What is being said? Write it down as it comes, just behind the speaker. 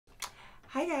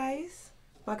Hi guys,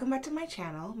 welcome back to my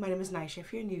channel. My name is Naisha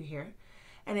if you're new here,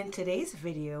 and in today's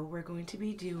video we're going to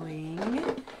be doing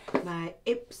my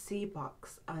Ipsy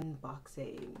box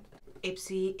unboxing.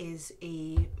 Ipsy is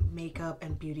a makeup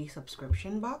and beauty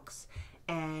subscription box,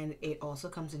 and it also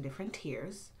comes in different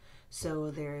tiers.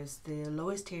 So there's the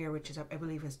lowest tier, which is I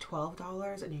believe is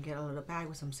 $12, and you get a little bag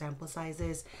with some sample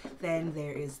sizes. Then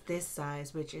there is this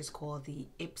size, which is called the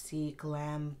Ipsy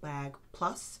Glam Bag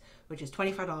Plus, which is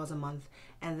 $25 a month.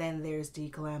 And then there's the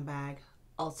Glam Bag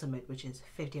Ultimate, which is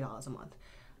 $50 a month.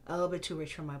 A little bit too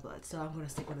rich for my blood, so I'm going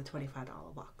to stick with the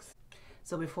 $25 box.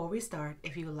 So before we start,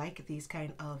 if you like these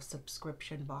kind of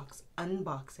subscription box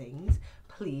unboxings,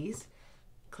 please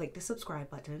click the subscribe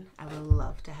button. I would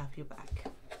love to have you back.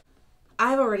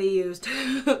 I've already used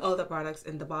all the products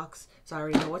in the box, so I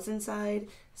already know what's inside,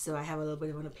 so I have a little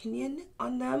bit of an opinion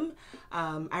on them.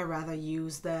 I'd rather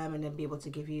use them and then be able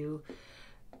to give you,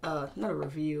 not a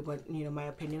review, but my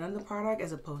opinion on the product,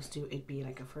 as opposed to it being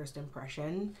like a first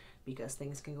impression, because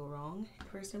things can go wrong in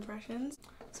first impressions.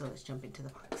 So let's jump into the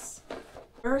box.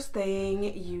 First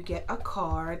thing, you get a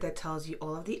card that tells you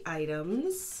all of the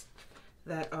items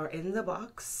that are in the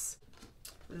box.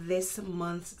 This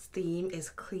month's theme is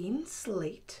Clean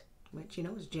Slate, which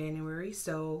is January,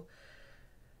 so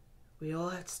we all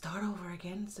have to start over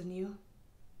again. It's a new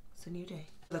day.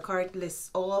 The card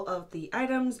lists all of the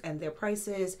items and their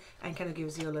prices and kind of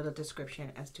gives you a little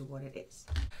description as to what it is.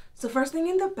 So first thing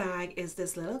in the bag is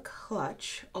this little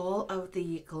clutch. All of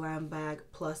the Glam Bag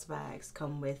Plus bags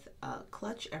come with a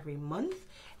clutch every month,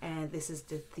 and this is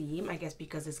the theme. I guess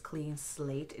because it's Clean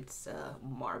Slate, it's a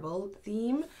marble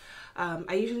theme.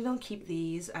 I usually don't keep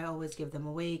these. I always give them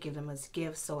away, give them as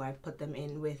gifts, so I put them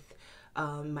in with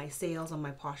my sales on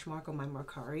my Poshmark or my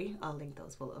Mercari. I'll link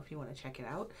those below if you want to check it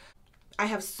out. I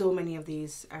have so many of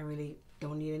these, I really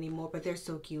don't need any more, but they're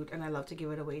so cute and I love to give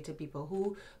it away to people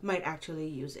who might actually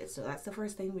use it. So that's the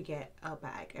first thing. We get a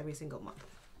bag every single month.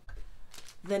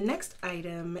 The next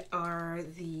item are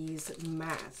these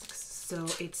masks. So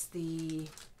it's the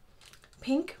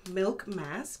Pink Milk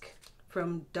Mask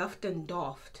from Duft and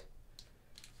Doft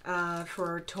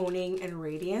for toning and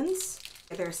radiance.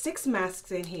 There are 6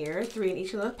 masks in here, 3 in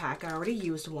each little pack. I already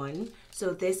used one.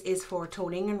 So this is for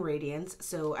toning and radiance.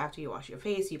 So after you wash your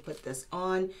face, you put this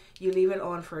on. You leave it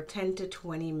on for 10 to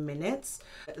 20 minutes.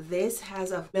 This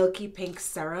has a milky pink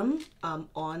serum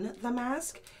on the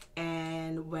mask.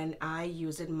 And when I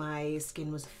used it, my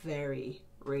skin was very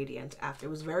radiant after. It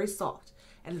was very soft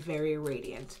and very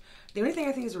radiant. The only thing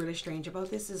I think is really strange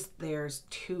about this is there's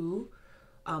 2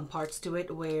 parts to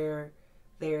it, where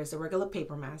there's a regular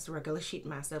paper mask, a regular sheet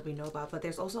mask that we know about, but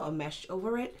there's also a mesh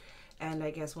over it. And I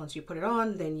guess once you put it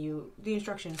on, then the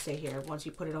instructions say here, once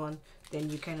you put it on, then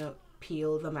you kind of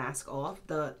peel the mask off,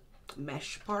 the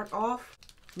mesh part off.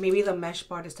 Maybe the mesh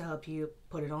part is to help you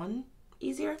put it on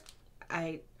easier.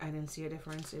 I didn't see a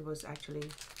difference. It was actually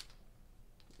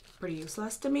pretty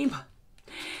useless to me, but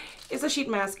it's a sheet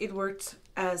mask. It worked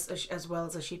as well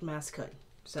as a sheet mask could.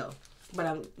 So,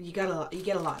 but you get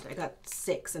a lot. I got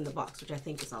 6 in the box, which I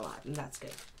think is a lot, and that's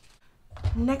good.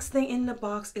 Next thing in the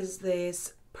box is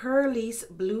this Pearlise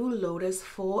Blue Lotus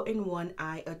 4-in-1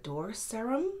 Eye Adore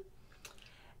Serum.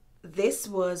 This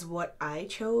was what I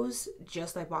chose,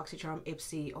 just like BoxyCharm,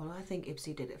 Ipsy, although I think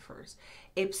Ipsy did it first.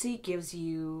 Ipsy gives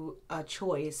you a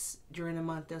choice during the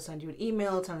month. They'll send you an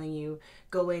email telling you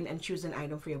go in and choose an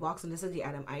item for your box, and this is the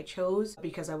item I chose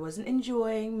because I wasn't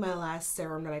enjoying my last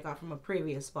serum that I got from a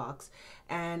previous box,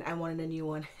 and I wanted a new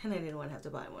one, and I didn't want to have to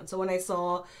buy one. So when I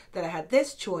saw that I had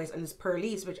this choice and this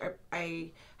Pearlise, which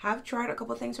I have tried a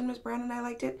couple things from this brand and I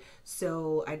liked it,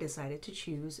 so I decided to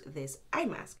choose this eye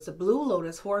mask. It's a Blue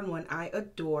Lotus 4-in-1 Eye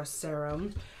Adore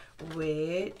Serum,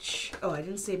 which, oh, I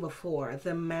didn't say before,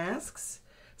 the masks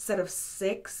set of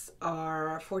 6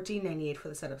 are $14.98 for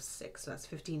the set of 6, so that's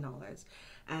 $15,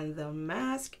 and the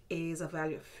mask is a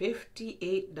value of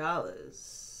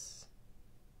 $58.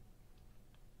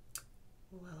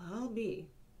 Well, I'll be,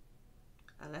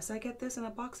 unless I get this in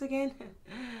a box again,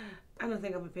 I don't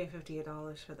think I'll be paying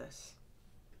 $58 for this,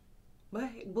 but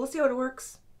we'll see how it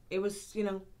works. It was,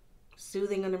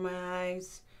 soothing under my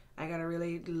eyes. I gotta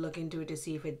really look into it to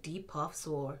see if it depuffs,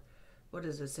 or what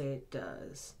does it say it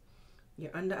does.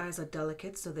 Your under eyes are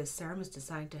delicate, so this serum is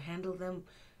designed to handle them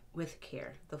with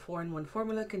care. The 4-in-1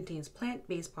 formula contains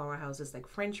plant-based powerhouses like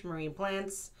French marine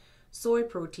plants, soy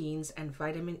proteins, and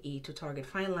vitamin E to target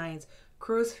fine lines,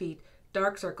 crow's feet,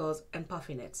 dark circles, and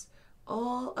puffiness,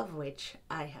 all of which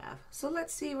I have. So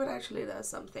let's see if it actually does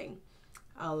something.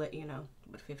 I'll let you know.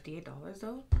 But $58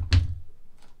 though?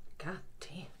 God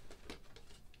damn.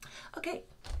 Okay,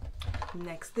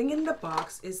 next thing in the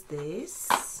box is this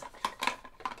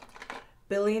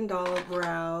Billion Dollar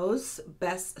Brows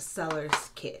Best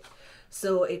Sellers Kit.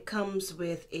 So it comes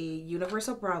with a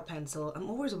universal brow pencil. I'm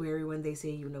always wary when they say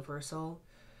universal,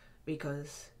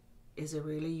 because is it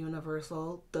really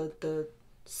universal? The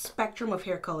spectrum of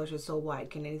hair colors is so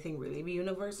wide. Can anything really be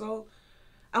universal?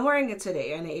 I'm wearing it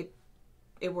today and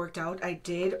it worked out. I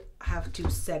did have to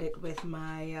set it with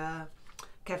my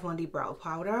Kat Von D brow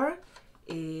powder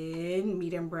in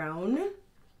medium brown.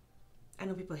 I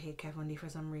know people hate Kat Von D for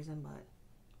some reason, but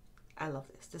I love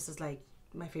this. This is like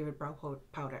my favorite brow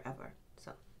powder ever.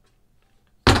 So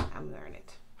I'm wearing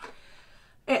it.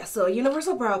 Yeah, so a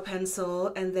universal brow pencil,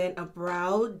 and then a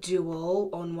brow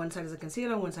duo. On one side is a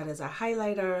concealer, on one side is a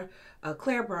highlighter, a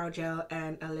clear brow gel,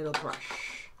 and a little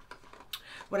brush.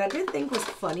 What I did think was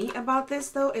funny about this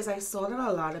though is I saw that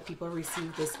a lot of people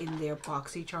received this in their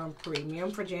BoxyCharm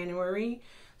Premium for January.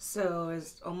 So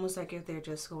it's almost like if they're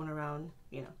just going around,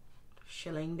 you know,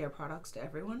 shilling their products to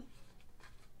everyone.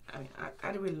 I mean,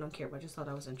 I really don't care, but I just thought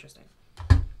that was interesting.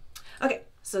 Okay,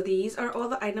 so these are all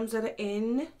the items that are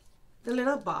in the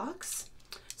little box.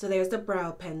 So there's the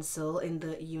brow pencil in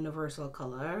the universal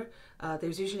color.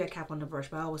 There's usually a cap on the brush,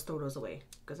 but I always throw those away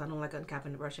because I don't like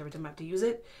uncapping the brush every time I have to use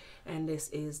it. And this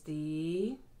is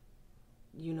the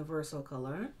universal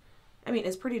color. I mean,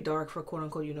 it's pretty dark for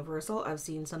quote-unquote universal. I've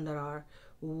seen some that are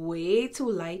way too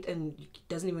light and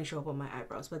doesn't even show up on my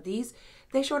eyebrows, but these,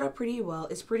 they showed up pretty well.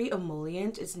 It's pretty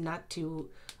emollient. It's not too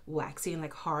waxy and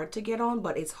like hard to get on,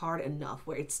 but it's hard enough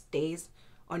where it stays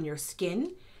on your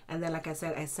skin. And then, like I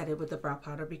said, I set it with the brow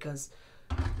powder because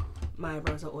my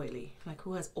eyebrows are oily. Like,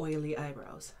 who has oily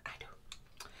eyebrows? I do.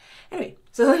 Anyway,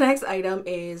 so the next item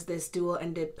is this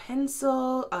dual-ended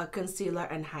pencil, concealer,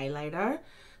 and highlighter.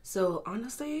 So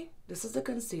honestly, this is the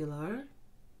concealer,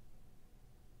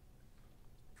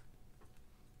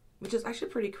 which is actually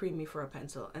pretty creamy for a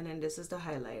pencil. And then this is the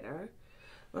highlighter.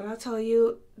 But I'll tell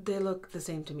you, they look the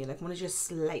same to me. Like, one is just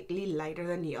slightly lighter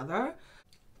than the other.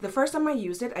 The first time I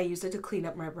used it to clean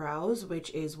up my brows,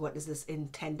 which is what is this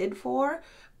intended for.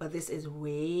 But this is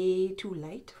way too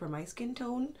light for my skin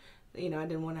tone. You know, I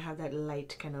didn't want to have that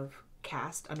light kind of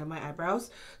cast under my eyebrows.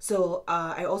 So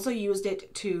I also used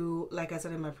it to, like I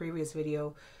said in my previous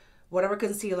video, whatever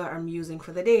concealer I'm using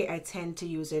for the day, I tend to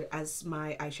use it as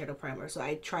my eyeshadow primer. So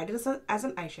I tried it as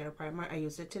an eyeshadow primer. I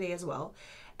used it today as well,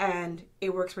 and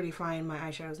it works pretty fine. My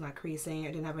eyeshadow's not creasing.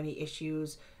 I didn't have any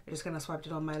issues. I just kind of swiped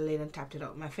it on my lid and tapped it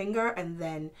out with my finger, and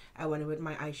then I went in with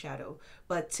my eyeshadow.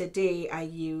 But today I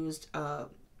used a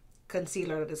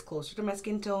concealer that is closer to my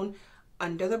skin tone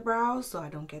under the brows, so I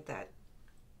don't get that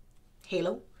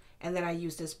halo. And then I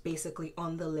use this basically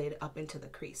on the lid up into the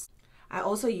crease. I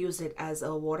also use it as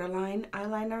a waterline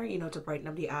eyeliner, you know, to brighten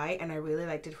up the eye, and I really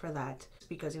liked it for that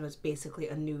because, you know, it's basically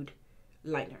a nude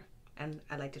liner, and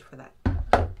I liked it for that.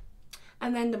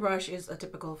 And then the brush is a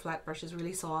typical flat brush. It's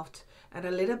really soft and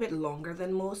a little bit longer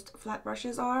than most flat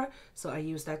brushes are, so I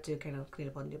use that to kind of clean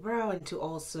up on the brow and to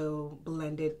also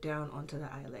blend it down onto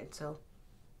the eyelid. So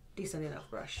decent enough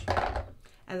brush.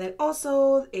 And then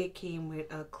also it came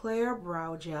with a clear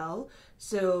brow gel.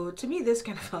 So to me, this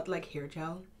kind of felt like hair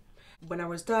gel. When I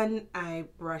was done, I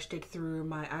brushed it through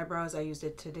my eyebrows. I used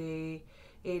it today.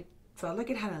 It felt like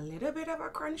it had a little bit of a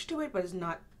crunch to it, but it's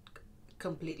not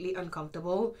completely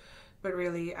uncomfortable. But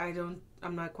really, I'm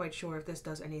not quite sure if this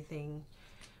does anything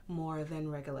more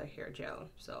than regular hair gel.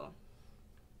 So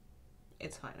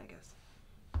it's fine, I guess.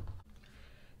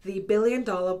 The Billion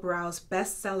Dollar Brows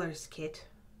Best Sellers Kit,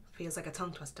 feels like a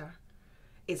tongue twister,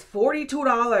 is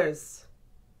 $42.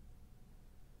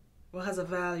 Well, has a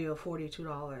value of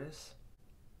 $42.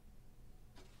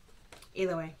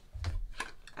 Either way,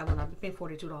 I will not be paying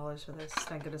 $42 for this.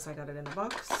 Thank goodness I got it in a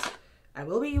box. I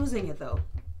will be using it though.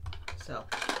 So,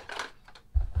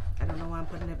 I don't know why I'm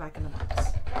putting it back in the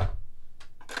box.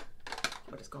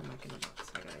 But it's going back in the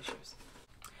box. I got issues.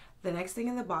 The next thing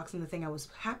in the box, and the thing I was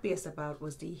happiest about,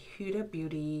 was the Huda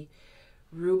Beauty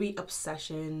Ruby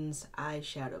Obsessions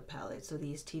eyeshadow palette. So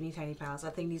these teeny tiny palettes. I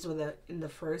think these were in the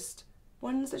first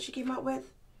ones that she came out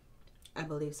with. I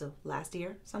believe so. Last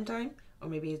year sometime. Or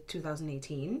maybe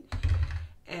 2018.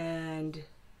 And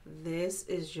this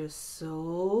is just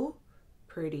so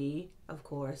pretty. Of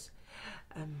course,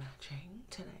 I'm matching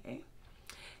today.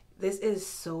 This is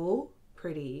so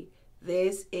pretty.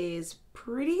 This is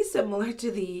pretty similar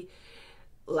to the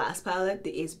last palette,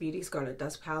 the Ace Beauty Scarlet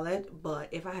Dust palette, but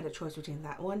if I had a choice between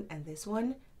that one and this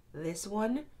one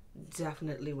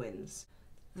definitely wins.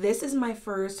 This is my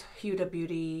first Huda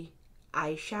Beauty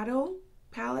eyeshadow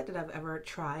palette that I've ever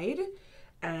tried,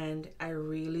 and I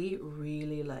really,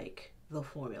 really like the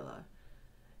formula.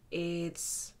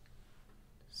 It's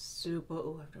super,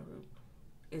 oh, I have no room.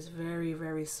 is very,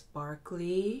 very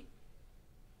sparkly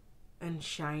and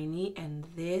shiny, and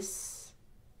this,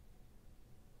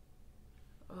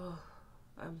 oh,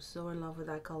 I'm so in love with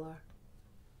that color.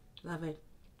 Love it.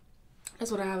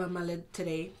 That's what I have on my lid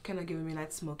today, kind of giving me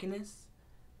that smokiness.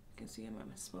 You can see I'm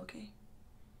smoky.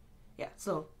 Yeah,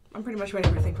 so I'm pretty much wearing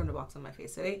everything from the box on my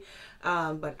face today,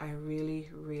 but I really,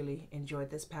 really enjoyed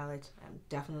this palette. I'm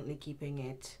definitely keeping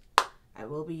it. I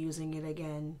will be using it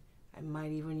again. I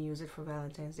might even use it for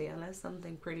Valentine's Day unless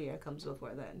something prettier comes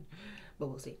before then, but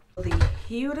we'll see. The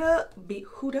Huda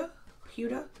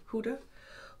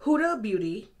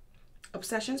Beauty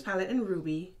Obsessions palette in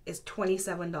Ruby is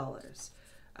 $27.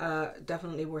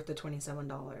 Definitely worth the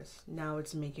 $27. Now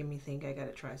it's making me think I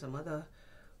gotta try some other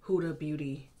Huda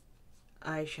Beauty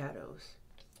eyeshadows,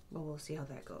 but we'll see how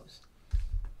that goes.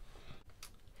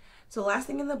 So last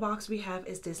thing in the box we have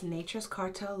is this Nature's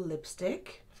Cartel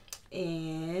lipstick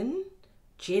in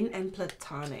Gin and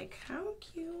Platonic. How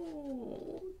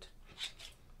cute.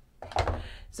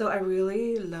 So I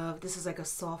really love, this is like a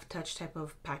soft touch type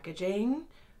of packaging,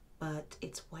 but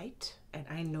it's white, and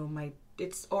I know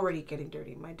it's already getting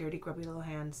dirty. My dirty grubby little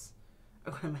hands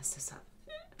are gonna mess this up.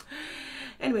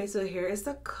 Anyway, so here is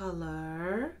the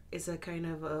color. It's a kind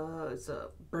of it's a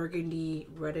burgundy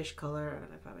reddish color. I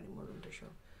don't know if I have any more room to show.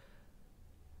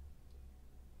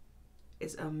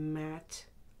 It's a matte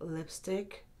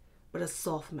lipstick, but a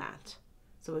soft matte,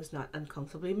 so it's not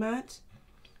uncomfortably matte.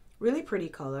 Really pretty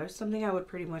color, something I would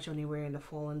pretty much only wear in the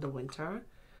fall and the winter.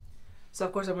 So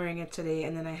of course I'm wearing it today,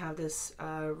 and then I have this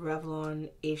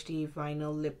Revlon HD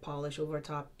vinyl lip polish over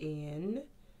top in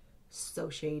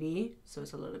So Shady, so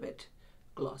it's a little bit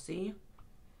glossy.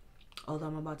 Although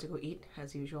I'm about to go eat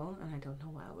as usual, and I don't know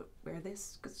why I would wear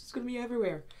this because it's gonna be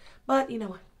everywhere. But you know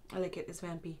what? I like it. It's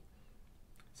vampy.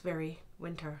 It's very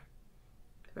winter,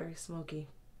 very smoky,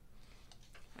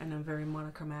 and I'm very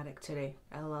monochromatic today.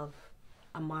 I love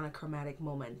a monochromatic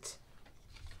moment.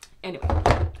 Anyway,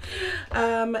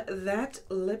 that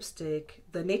lipstick,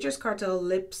 the Nature's Cartel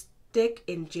lipstick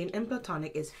in Gin and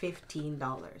Platonic, is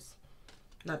 $15.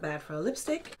 Not bad for a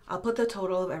lipstick. I'll put the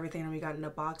total of everything that we got in the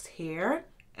box here,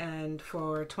 and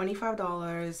for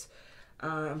 $25,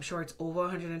 I'm sure it's over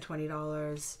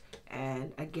 $120.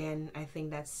 And again, I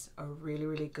think that's a really,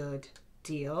 really good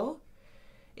deal.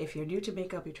 If you're new to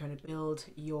makeup, you're trying to build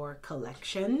your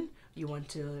collection, you want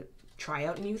to try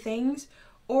out new things,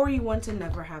 or you want to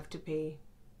never have to pay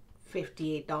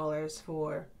 $58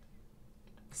 for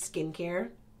skincare,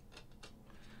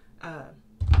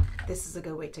 this is a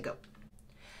good way to go.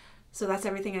 So that's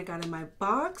everything I got in my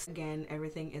box. Again,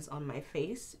 everything is on my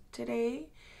face today.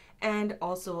 And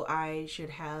also I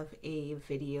should have a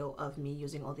video of me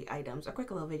using all the items, a quick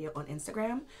little video on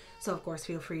Instagram. So of course,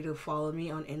 feel free to follow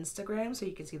me on Instagram so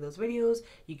you can see those videos.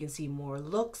 You can see more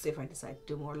looks if I decide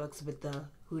to do more looks with the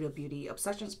Huda Beauty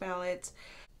Obsessions palette.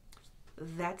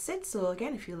 That's it. So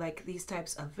again, if you like these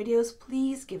types of videos,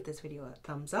 please give this video a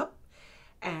thumbs up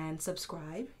and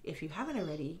subscribe if you haven't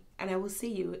already. And I will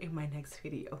see you in my next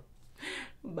video.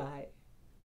 Bye.